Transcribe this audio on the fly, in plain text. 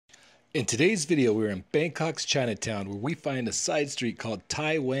In today's video, we're in Bangkok's Chinatown, where we find a side street called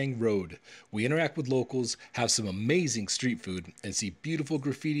Thai Wang Rd. We interact with locals, have some amazing street food, and see beautiful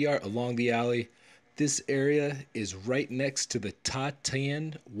graffiti art along the alley. This area is right next to the Tah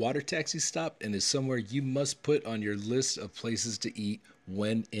Tian water taxi stop and is somewhere you must put on your list of places to eat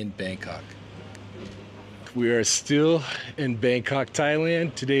when in Bangkok. We are still in Bangkok,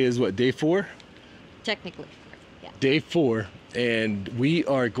 Thailand. Today is what, day 4? Technically, yeah. Day 4, and we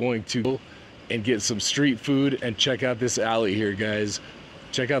are going to go and get some street food and check out this alley here, guys.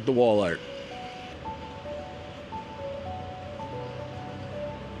 Check out the wall art.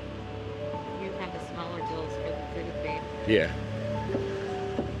 You have the smaller bills for the food babe. Yeah.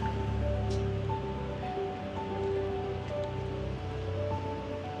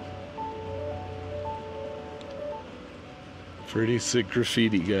 Pretty sick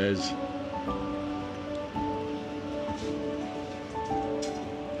graffiti, guys.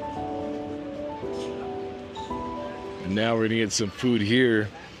 And now we're gonna get some food here.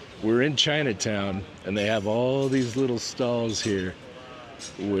 We're in Chinatown and they have all these little stalls here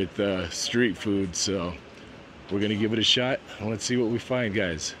with street food, so we're gonna give it a shot and let's see what we find,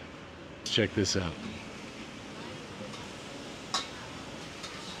 guys. Let's check this out.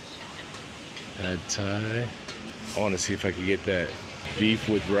 Pad Thai. I want to see if I can get that beef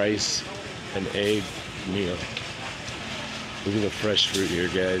with rice and egg meal. Look at the fresh fruit here,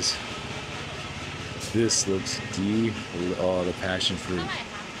 guys. This looks oh, the passion fruit.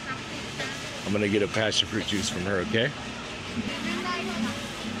 I'm gonna get a passion fruit juice from her, okay?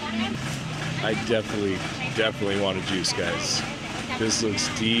 I definitely want a juice, guys. This looks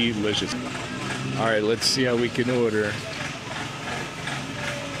delicious. All right, let's see how we can order.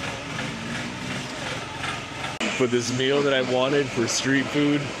 For this meal that I wanted for street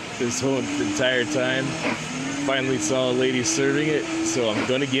food this whole entire time, finally saw a lady serving it, so I'm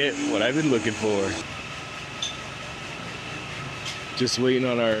gonna get what I've been looking for. Just waiting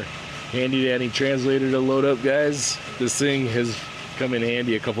on our handy dandy translator to load up, guys. This thing has come in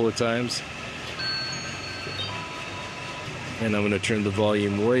handy a couple of times. And I'm gonna turn the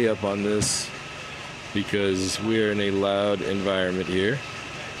volume way up on this because we're in a loud environment here.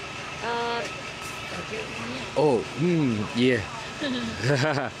 Oh, yeah.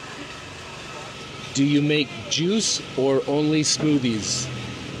 Do you make juice or only smoothies?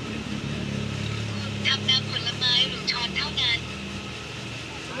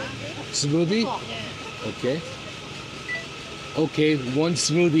 Smoothie? Okay. Okay, one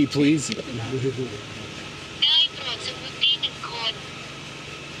smoothie, please.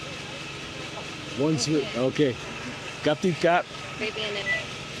 One smoothie. Okay. Kapti kap.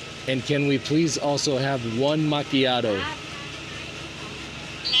 And can we please also have one macchiato?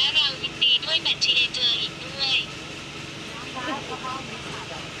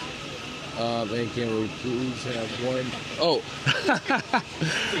 And can we please have one? Oh,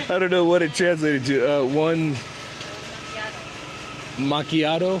 I don't know what it translated to. One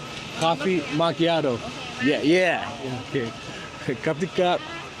macchiato, coffee macchiato. Yeah. Okay. Cup to cup.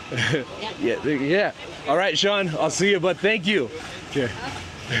 Yeah. All right, Sean. I'll see you, but thank you. Okay.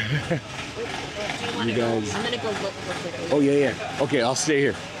 You guys. I'm gonna go look for food. Oh yeah. Okay, I'll stay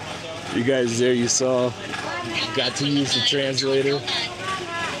here. You guys there, you saw, got to use the translator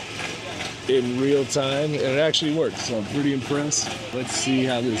in real time, and it actually works, so I'm pretty impressed. Let's see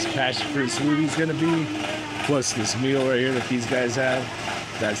how this passion fruit smoothie is gonna be, plus this meal right here that these guys have.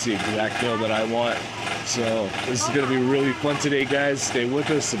 That's the exact meal that I want. So this is gonna be really fun today, guys. Stay with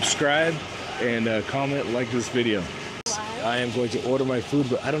us, subscribe, and comment, like this video. I am going to order my food,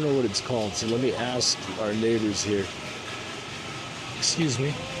 but I don't know what it's called, so let me ask our neighbors here. Excuse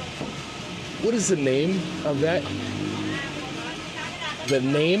me. What is the name of that? The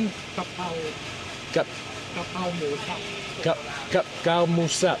name? Kao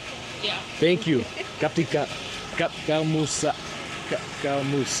Musa. Yeah. Thank you. Kapti Kao Musa. Kao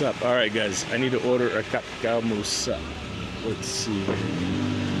Musa. All right, guys. I need to order a Kao Musa. Let's see.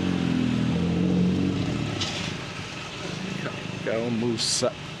 Kao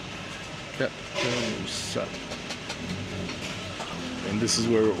Musa. And this is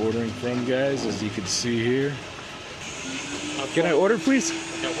where we're ordering from, guys, as you can see here. Can I order, please?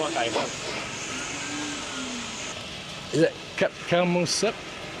 Is that Kao Musa?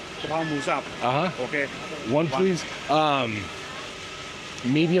 Okay. One, please.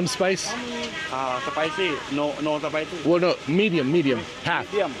 Medium spice? Spicy. No spicy. Well, no, medium.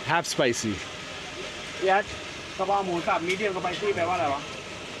 Half spicy. Yes. กะเพราหมูสับมีเดียมสไปซี่แปลว่าอะไรวะ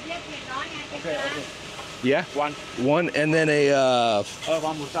Okay. Yeah? One, and then a คว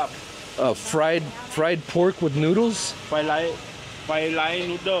ามหมูสับ fried pork with noodles. Fried rice Fried rice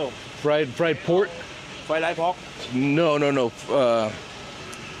noodle. Fried pork? Fried rice pork. No.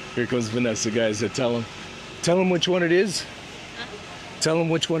 Here comes Vanessa, guys. Tell him which one it is. Tell him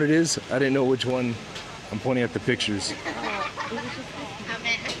which one it is. I didn't know which one. I'm pointing at the pictures.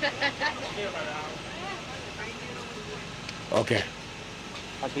 Okay.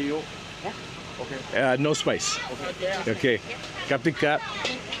 Okay. No spice. Okay. Kapit kap.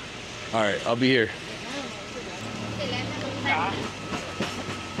 All right, I'll be here.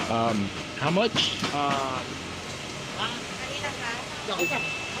 How much?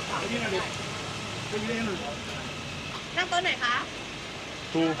 นั่งโต๊ะไหนคะ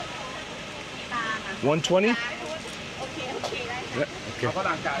Two. 120? โอเคได้ Yeah, เขา okay. ฝ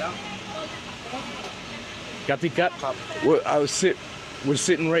รั่งจ่ายแล้ว Kapit kap. We're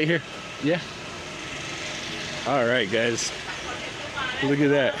sitting right here. Yeah. All right, guys. Look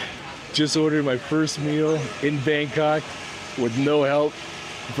at that. Just ordered my first meal in Bangkok with no help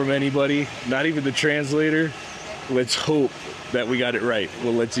from anybody, not even the translator. Let's hope that we got it right.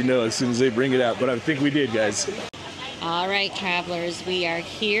 We'll let you know as soon as they bring it out, but I think we did, guys. All right, travelers, we are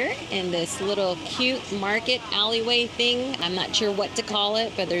here in this little cute market alleyway thing. I'm not sure what to call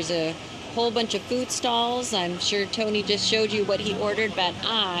it, but there's a whole bunch of food stalls. I'm sure Tony just showed you what he ordered, but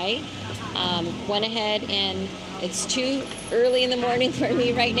I went ahead, and it's too early in the morning for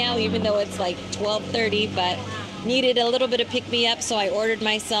me right now, even though it's like 12:30, but needed a little bit of pick-me-up, so I ordered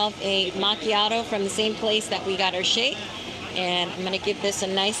myself a macchiato from the same place that we got our shake, and I'm gonna give this a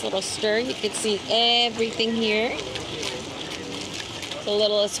nice little stir. You can see everything here. A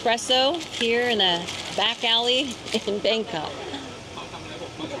little espresso here in the back alley in Bangkok.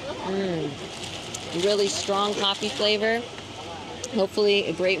 Really strong coffee flavor. Hopefully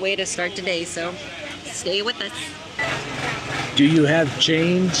a great way to start today, so stay with us. Do you have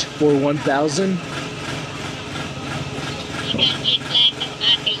change for 1,000?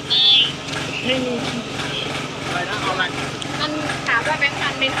 ไม่มี อะไรนะเอาอะไร มันถามว่าแบงค์พั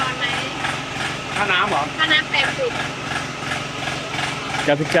นมีทอนไหม ค่าน้ำเหรอ ค่าน้ำ80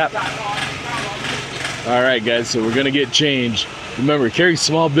 Kapit kap. All right, guys, so we're gonna get change. Remember, carry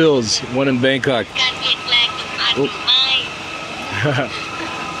small bills. One in Bangkok. Oh.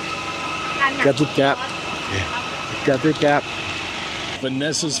 Kapit kap. Kapit kap.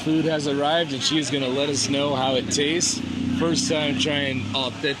 Vanessa's food has arrived, and she's gonna let us know how it tastes. First time trying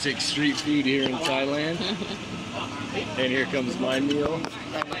authentic street food here in Thailand. And here comes my meal.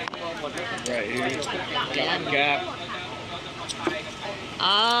 Right here. Kapit kap.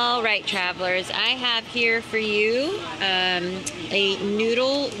 All right, travelers, I have here for you a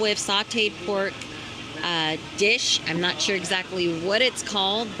noodle with sauteed pork dish. I'm not sure exactly what it's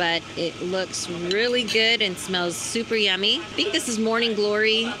called, but it looks really good and smells super yummy. I think this is morning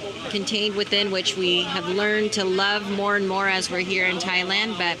glory contained within, which we have learned to love more and more as we're here in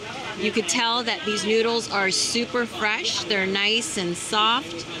Thailand, but you could tell that these noodles are super fresh. They're nice and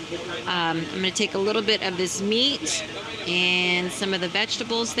soft. I'm going to take a little bit of this meat and some of the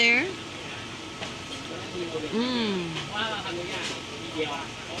vegetables there.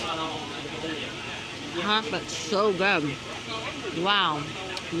 Hot, but so good. Wow.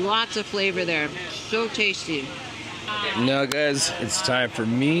 Lots of flavor there. So tasty. Now, guys, it's time for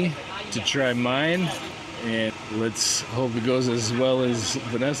me to try mine. And let's hope it goes as well as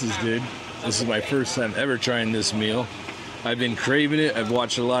Vanessa's did. This is my first time ever trying this meal. I've been craving it. I've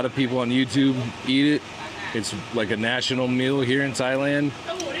watched a lot of people on YouTube eat it. It's like a national meal here in Thailand.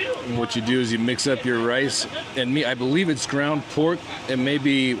 And what you do is you mix up your rice and meat. I believe it's ground pork and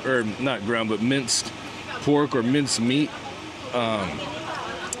maybe, or not ground, but minced pork or minced meat.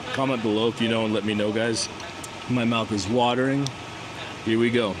 Comment below if you know and let me know, guys. My mouth is watering. Here we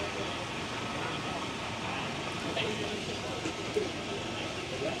go.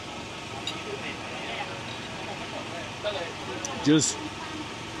 Just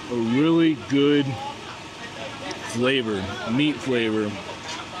a really good flavor, meat flavor.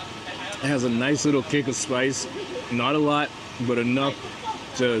 It has a nice little kick of spice. Not a lot, but enough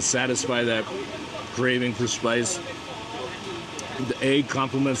to satisfy that craving for spice. The egg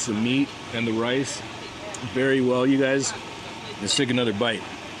complements the meat and the rice very well, you guys. Let's take another bite.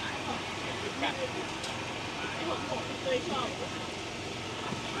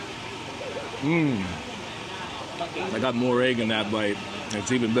 I got more egg in that bite.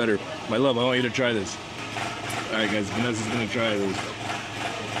 It's even better. My love, I want you to try this. All right, guys, Vanessa's gonna try this.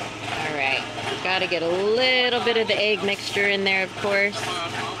 All right. Got to get a little bit of the egg mixture in there, of course.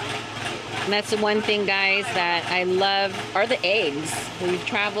 And that's the one thing, guys, that I love are the eggs. We've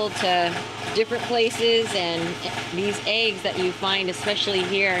traveled to different places, and these eggs that you find, especially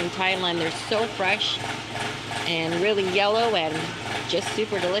here in Thailand, they're so fresh. and really yellow and just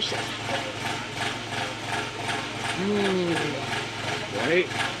super delicious. Mmm. Right?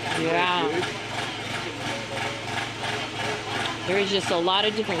 Yeah. There's just a lot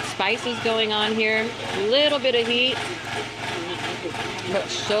of different spices going on here. A little bit of heat, but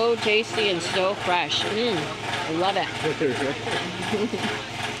so tasty and so fresh. I love it.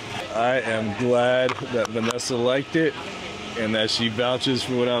 I am glad that Vanessa liked it and that she vouches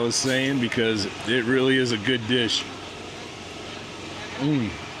for what I was saying, because it really is a good dish.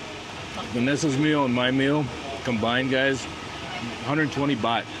 Vanessa's meal and my meal combined, guys, 120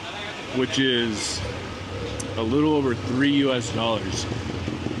 baht, which is a little over $3 US.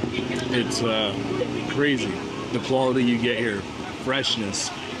 It's crazy the quality you get here,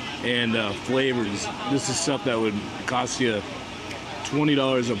 freshness and flavors. This is stuff that would cost you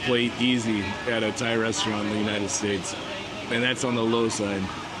 $20 a plate easy at a Thai restaurant in the United States, and that's on the low side.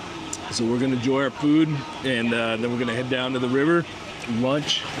 So we're gonna enjoy our food, and then we're gonna head down to the river.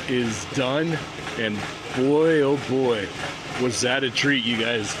 Lunch is done, and boy, oh boy, was that a treat, you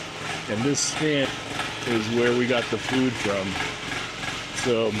guys. And this stand is where we got the food from.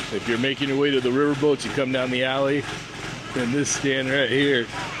 So if you're making your way to the riverboats, you come down the alley, and this stand right here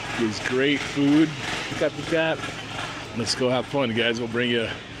is great food. Let's go have fun, guys. We'll bring you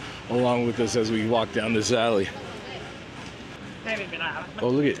along with us as we walk down this alley. Oh,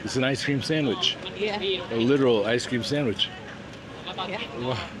 look at it. It's an ice cream sandwich. Yeah. A literal ice cream sandwich. Yeah.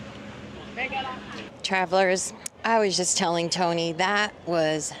 Wow. Travelers, I was just telling Tony that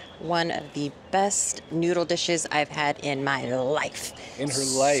was one of the best noodle dishes I've had in my life. In her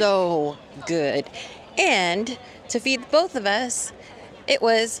life. So good. And to feed both of us, it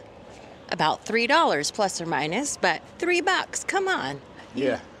was about $3 plus or minus, but $3, come on.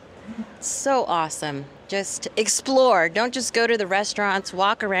 Yeah. So awesome. Just explore. Don't just go to the restaurants,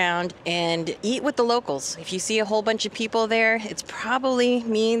 walk around and eat with the locals. If you see a whole bunch of people there, it probably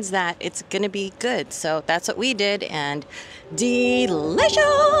means that it's going to be good. So that's what we did, and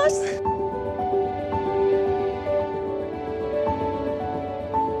delicious.